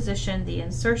also position the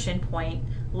insertion point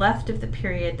left of the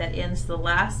period that ends the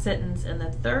last sentence in the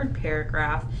 3rd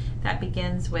paragraph that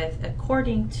begins with,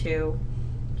 according to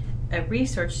a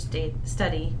research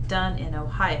study done in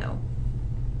Ohio.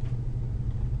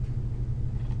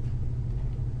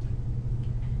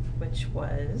 Which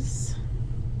was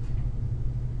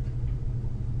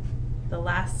the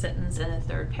last sentence in the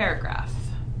 3rd paragraph.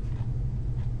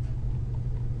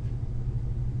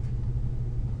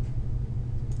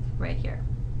 Right here.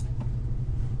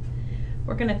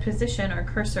 We're going to position our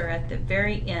cursor at the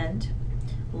very end,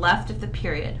 left of the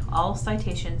period. All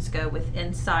citations go with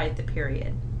inside the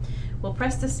period. We'll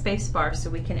press the space bar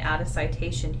so we can add a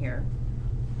citation here.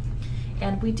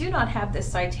 And we do not have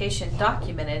this citation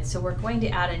documented, so we're going to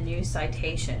add a new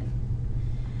citation.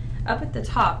 Up at the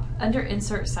top, under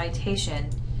Insert Citation,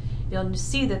 you'll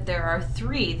see that there are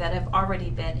 3 that have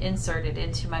already been inserted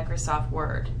into Microsoft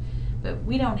Word. But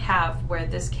we don't have where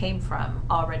this came from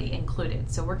already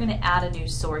included, so we're going to add a new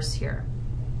source here.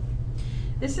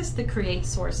 This is the Create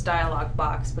Source dialog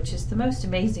box, which is the most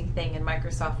amazing thing in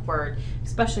Microsoft Word,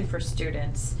 especially for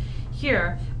students.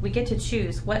 Here, we get to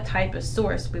choose what type of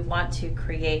source we want to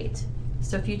create.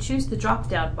 So if you choose the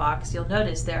drop-down box, you'll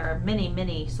notice there are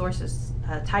many sources,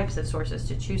 types of sources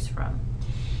to choose from.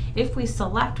 If we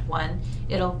select one,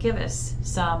 it'll give us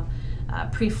some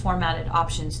pre-formatted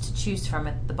options to choose from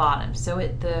at the bottom. So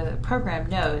the program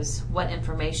knows what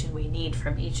information we need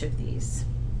from each of these.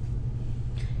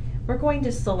 We're going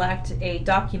to select a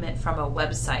document from a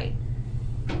website,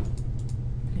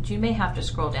 but you may have to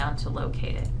scroll down to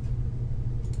locate it.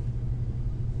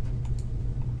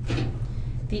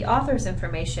 The author's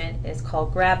information is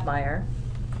called Grabmeyer.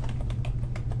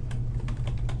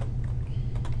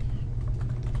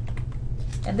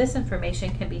 And this information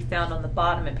can be found on the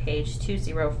bottom of page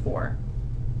 204.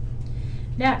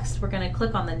 Next, we're going to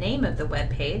click on the name of the web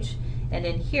page, and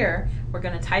in here, we're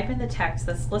going to type in the text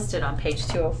that's listed on page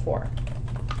 204.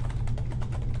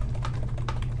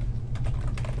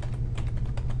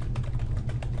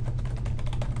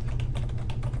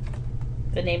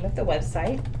 The name of the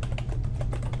website,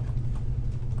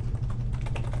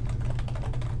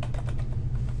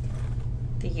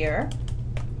 the year,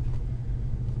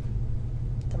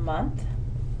 month,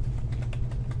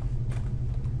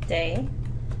 day,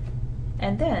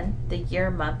 and then the year,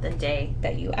 month, and day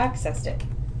that you accessed it.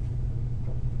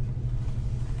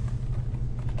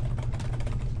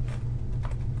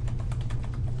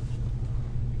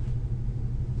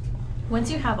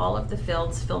 Once you have all of the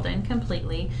fields filled in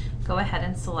completely, go ahead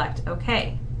and select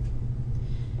OK.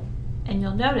 And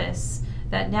you'll notice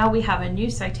that now we have a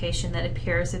new citation that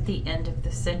appears at the end of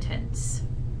the sentence.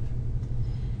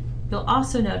 You'll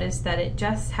also notice that it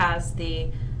just has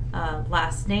the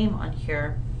last name on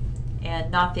here and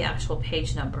not the actual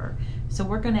page number. So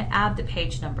we're going to add the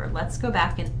page number. Let's go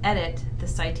back and edit the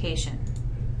citation.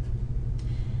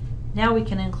 Now we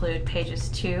can include pages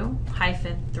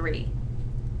 2-3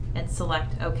 and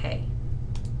select OK.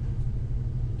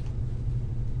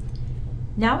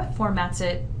 Now it formats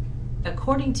it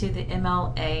according to the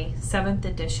MLA 7th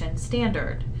edition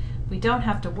standard. We don't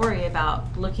have to worry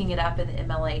about looking it up in the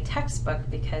MLA textbook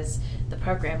because the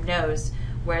program knows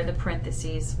where the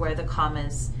parentheses, where the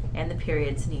commas, and the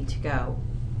periods need to go.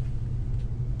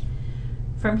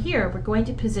 From here, we're going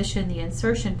to position the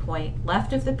insertion point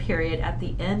left of the period at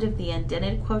the end of the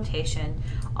indented quotation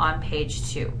on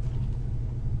page 2.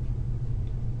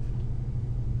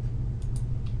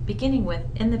 Beginning with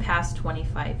in the past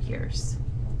 25 years.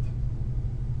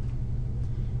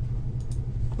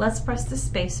 Let's press the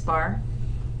space bar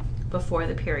before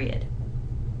the period.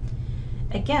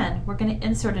 Again, we're going to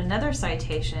insert another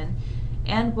citation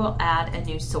and we'll add a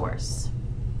new source.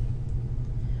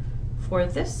 For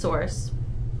this source,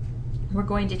 we're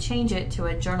going to change it to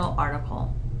a journal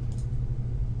article.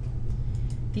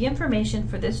 The information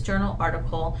for this journal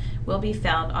article will be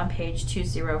found on page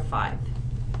 205.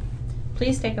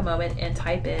 Please take a moment and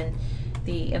type in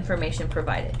the information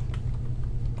provided.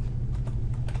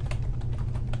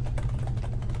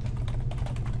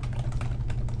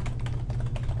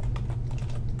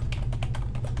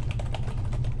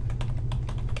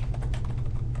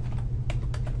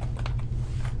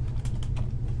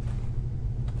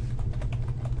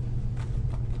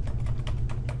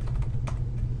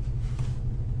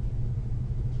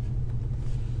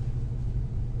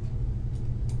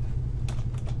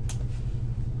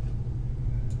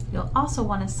 You'll also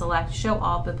want to select Show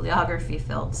All Bibliography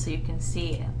fields so you can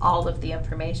see all of the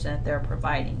information that they're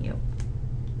providing you.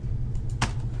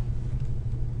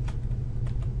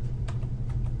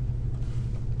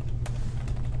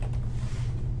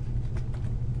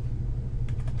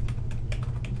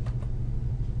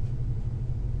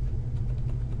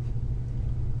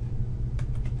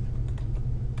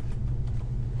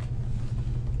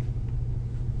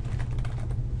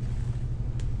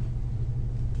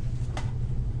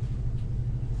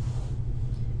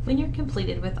 When you're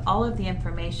completed with all of the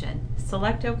information,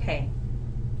 select OK.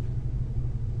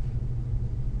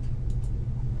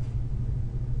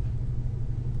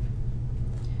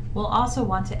 We'll also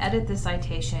want to edit the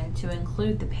citation to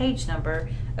include the page number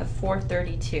of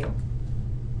 432.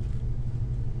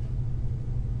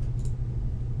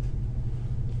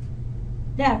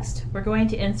 Next, we're going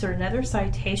to insert another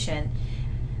citation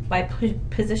by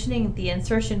positioning the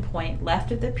insertion point left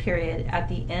of the period at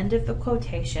the end of the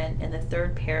quotation in the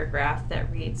third paragraph that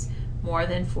reads more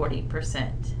than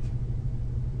 40%.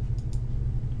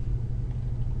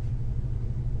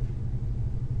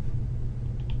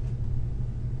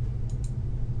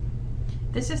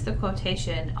 This is the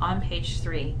quotation on page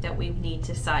 3 that we need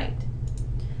to cite.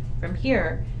 From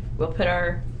here, we'll put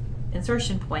our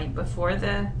insertion point before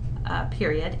the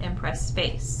period and press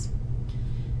space.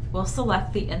 We'll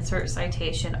select the Insert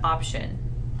Citation option.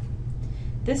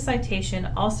 This citation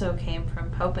also came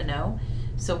from Popenoe,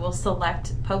 so we'll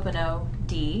select Popenoe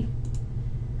D,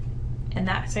 and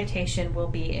that citation will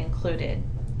be included.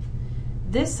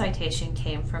 This citation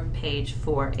came from page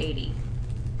 480.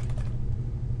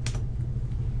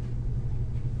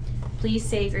 Please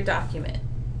save your document.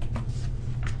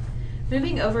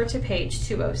 Moving over to page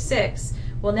 206,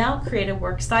 we'll now create a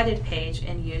Works Cited page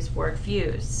and use Word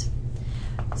Views.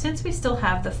 Since we still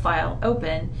have the file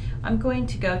open, I'm going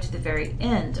to go to the very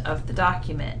end of the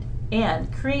document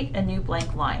and create a new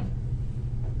blank line.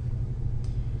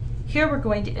 Here we're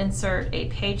going to insert a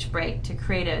page break to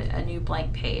create a new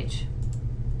blank page.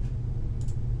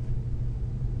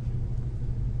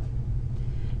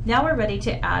 Now we're ready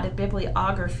to add a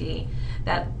bibliography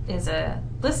that is a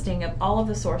listing of all of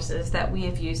the sources that we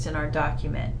have used in our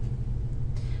document.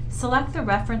 Select the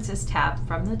References tab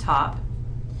from the top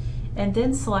and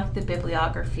then select the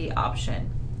Bibliography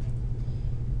option.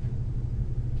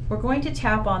 We're going to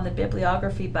tap on the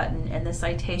Bibliography button in the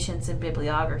Citations and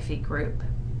Bibliography group.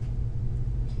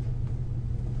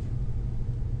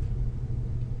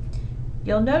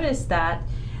 You'll notice that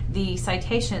the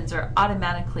citations are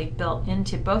automatically built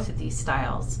into both of these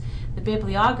styles. The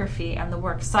bibliography and the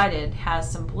works cited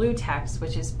has some blue text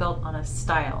which is built on a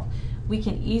style. We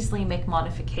can easily make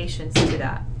modifications to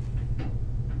that.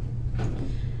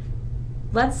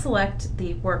 Let's select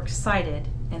the works cited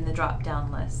in the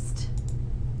drop-down list.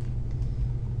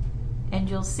 And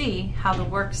you'll see how the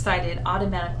works cited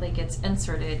automatically gets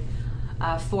inserted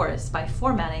for us by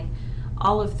formatting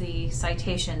all of the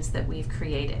citations that we've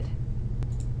created.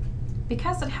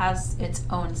 Because it has its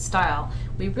own style,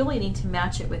 we really need to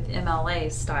match it with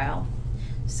MLA's style.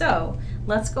 So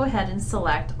let's go ahead and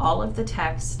select all of the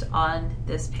text on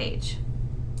this page.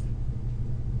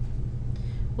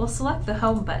 we'll select the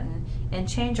Home button and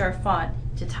change our font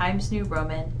to Times New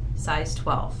Roman, size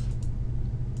 12.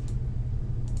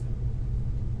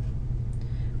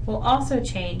 We'll also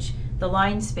change the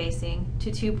line spacing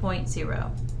to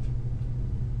 2.0.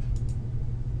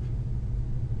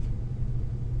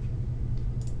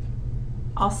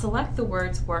 I'll select the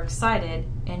words Works Cited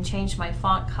and change my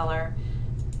font color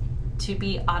to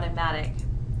be automatic,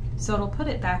 so it'll put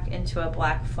it back into a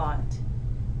black font.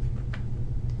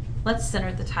 Let's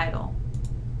center the title.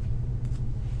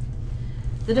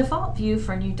 The default view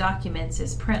for new documents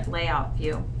is Print Layout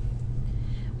View,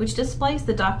 which displays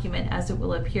the document as it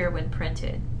will appear when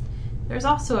printed. There's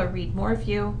also a Read More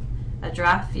view, a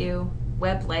Draft view,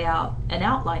 Web Layout, and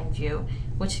Outline view,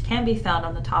 which can be found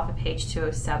on the top of page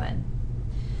 207.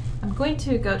 I'm going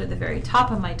to go to the very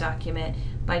top of my document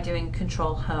by doing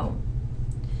Control Home.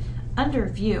 Under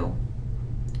View,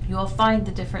 you will find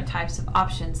the different types of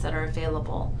options that are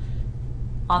available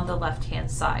on the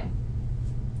left-hand side.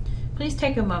 Please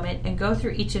take a moment and go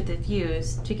through each of the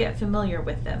views to get familiar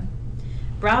with them.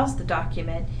 Browse the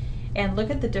document and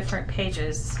look at the different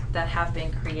pages that have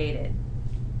been created.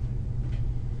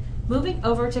 Moving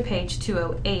over to page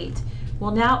 208,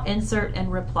 we'll now insert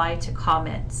and reply to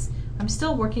comments. I'm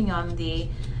still working on the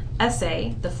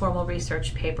essay, the formal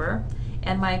research paper,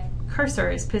 and my cursor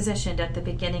is positioned at the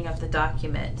beginning of the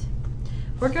document.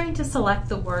 We're going to select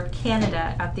the word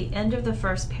Canada at the end of the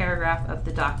first paragraph of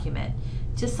the document.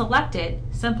 To select it,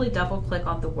 simply double-click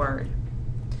on the word.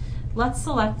 Let's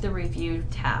select the Review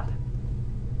tab.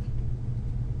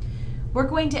 We're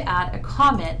going to add a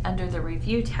comment under the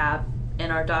Review tab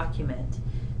in our document.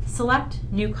 Select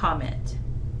New Comment.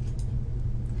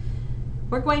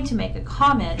 We're going to make a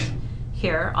comment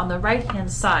here on the right-hand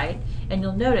side, and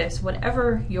you'll notice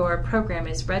whatever your program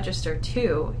is registered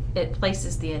to, it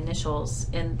places the initials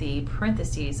in the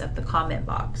parentheses of the comment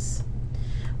box.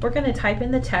 We're going to type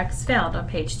in the text found on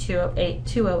page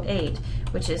 208,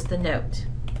 which is the note.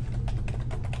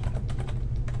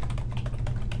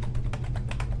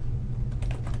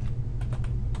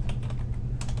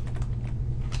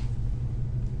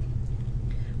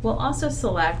 We'll also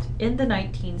select in the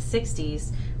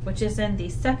 1960s, which is in the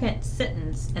second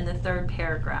sentence in the third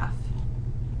paragraph.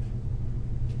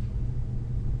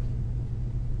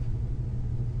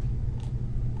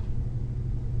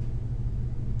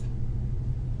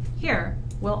 Here,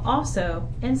 we'll also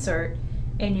insert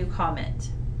a new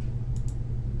comment.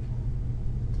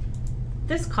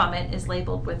 This comment is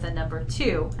labeled with a number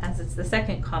 2, as it's the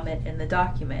second comment in the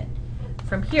document.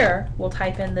 From here, we'll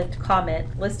type in the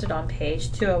comment listed on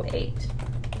page 208.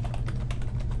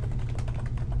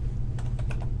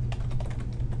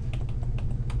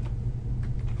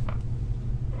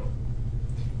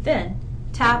 Then,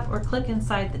 tap or click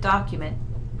inside the document,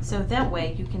 so that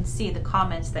way you can see the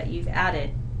comments that you've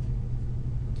added.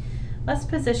 Let's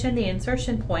position the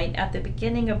insertion point at the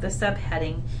beginning of the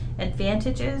subheading,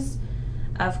 Advantages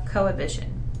of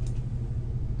Cohabitation.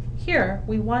 Here,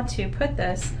 we want to put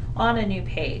this on a new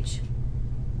page.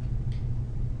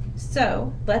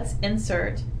 So, let's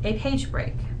insert a page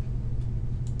break.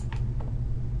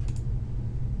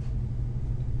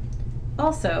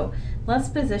 Also, let's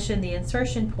position the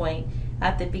insertion point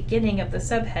at the beginning of the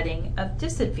subheading of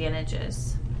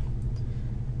Disadvantages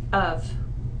of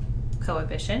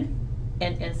Cohabitation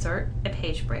and insert a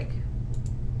page break.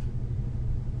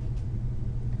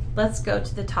 Let's go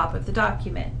to the top of the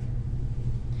document.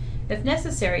 If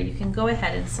necessary, you can go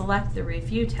ahead and select the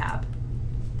Review tab.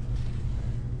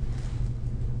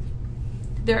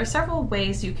 There are several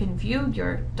ways you can view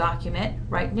your document.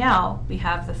 Right now, we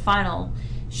have the final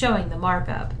showing the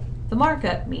markup. The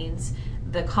markup means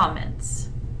the comments.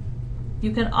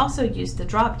 You can also use the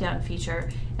drop-down feature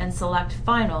and select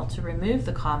Final to remove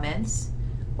the comments,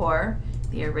 or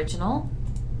the original,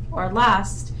 or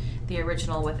last, the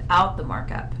original without the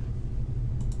markup.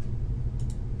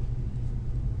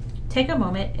 Take a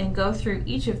moment and go through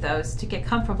each of those to get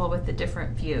comfortable with the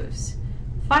different views.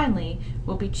 Finally,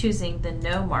 we'll be choosing the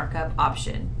No Markup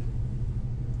option.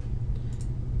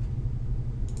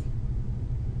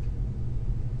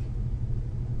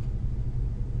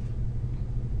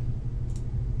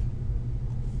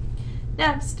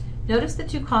 Next, notice the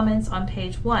 2 comments on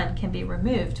page 1 can be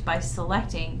removed by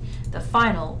selecting the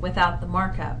Final without the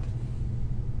markup.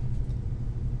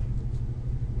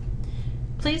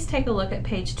 Please take a look at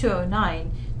page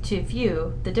 209 to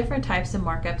view the different types of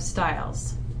markup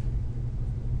styles.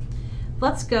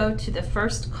 Let's go to the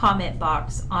first comment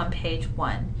box on page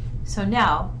 1. So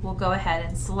now we'll go ahead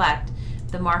and select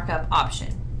the markup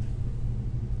option.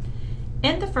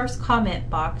 In the first comment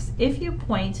box, if you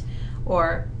point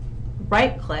or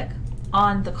right-click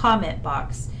on the comment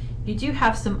box, you do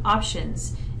have some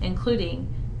options,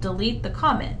 including delete the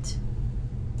comment.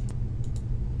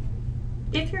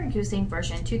 If you're using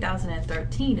version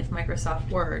 2013 of Microsoft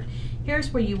Word,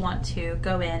 here's where you want to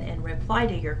go in and reply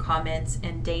to your comments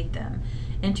and date them.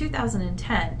 In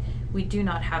 2010, we do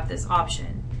not have this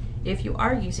option. If you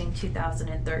are using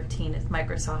 2013 of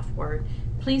Microsoft Word,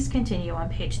 please continue on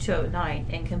page 209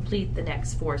 and complete the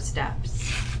next 4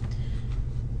 steps.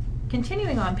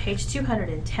 Continuing on page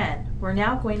 210, we're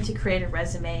now going to create a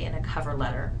resume and a cover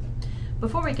letter.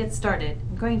 Before we get started,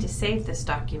 I'm going to save this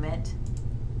document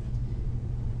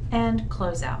and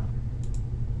close out.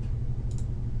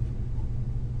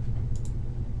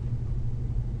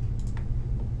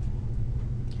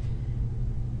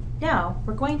 Now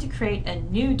we're going to create a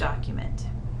new document.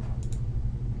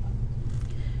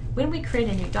 When we create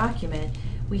a new document,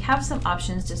 we have some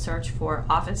options to search for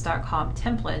Office.com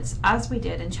templates as we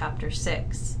did in Chapter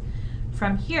 6.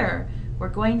 From here, we're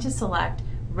going to select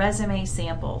Resume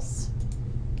Samples.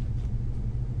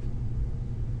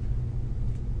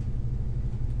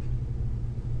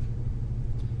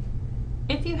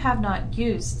 If you have not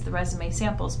used the resume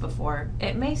samples before,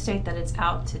 it may state that it's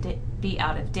out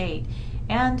of date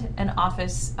and an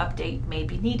Office update may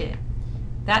be needed.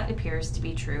 That appears to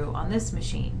be true on this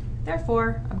machine.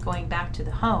 Therefore, I'm going back to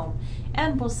the home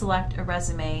and will select a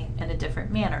resume in a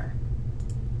different manner.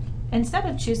 Instead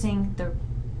of choosing the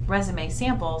resume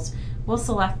samples, we'll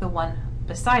select the one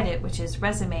beside it, which is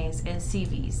resumes and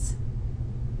CVs.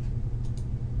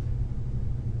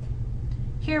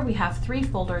 Here we have 3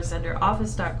 folders under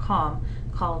Office.com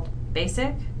called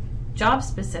Basic, Job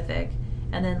Specific,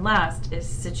 and then last is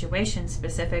Situation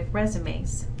Specific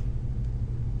Resumes.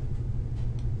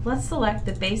 Let's select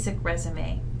the basic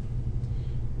resume,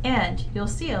 and you'll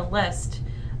see a list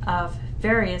of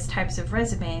various types of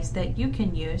resumes that you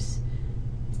can use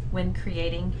when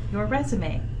creating your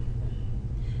resume.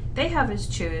 They have us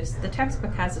choose, the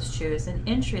textbook has us choose an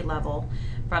entry level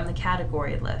from the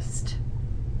category list.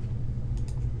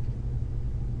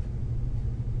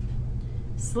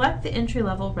 Select the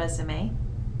entry-level resume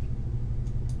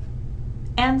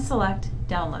and select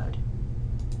Download.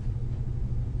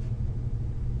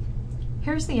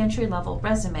 Here's the entry-level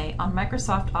resume on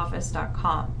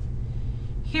MicrosoftOffice.com.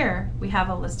 Here we have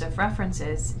a list of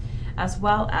references as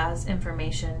well as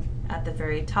information at the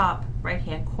very top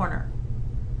right-hand corner.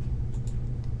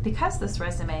 Because this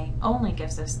resume only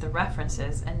gives us the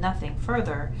references and nothing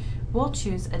further, we'll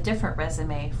choose a different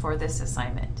resume for this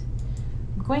assignment.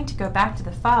 I'm going to go back to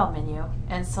the File menu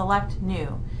and select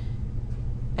New.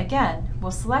 Again,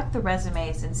 we'll select the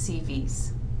resumes and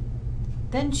CVs.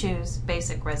 Then choose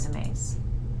Basic Resumes.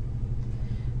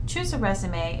 Choose a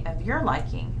resume of your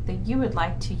liking that you would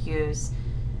like to use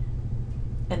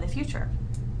in the future.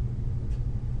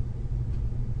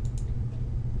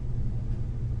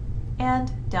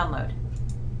 And download.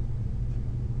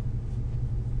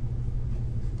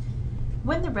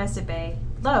 When the resume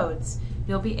loads,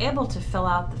 you'll be able to fill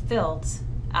out the fields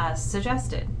as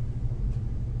suggested.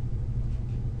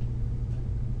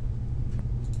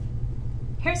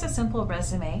 Here's a simple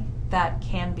resume that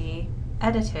can be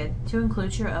edited to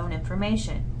include your own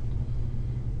information.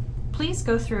 Please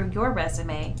go through your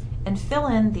resume and fill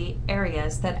in the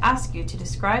areas that ask you to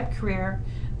describe career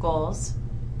goals,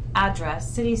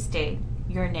 address, city, state,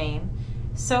 your name,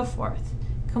 so forth.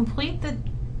 Complete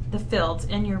the fields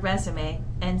in your resume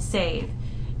and save.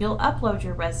 You'll upload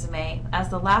your resume as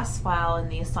the last file in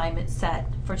the assignment set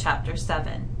for Chapter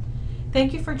 7.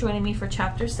 Thank you for joining me for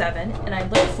Chapter 7, and I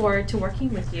look forward to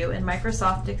working with you in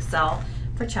Microsoft Excel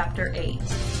for Chapter 8.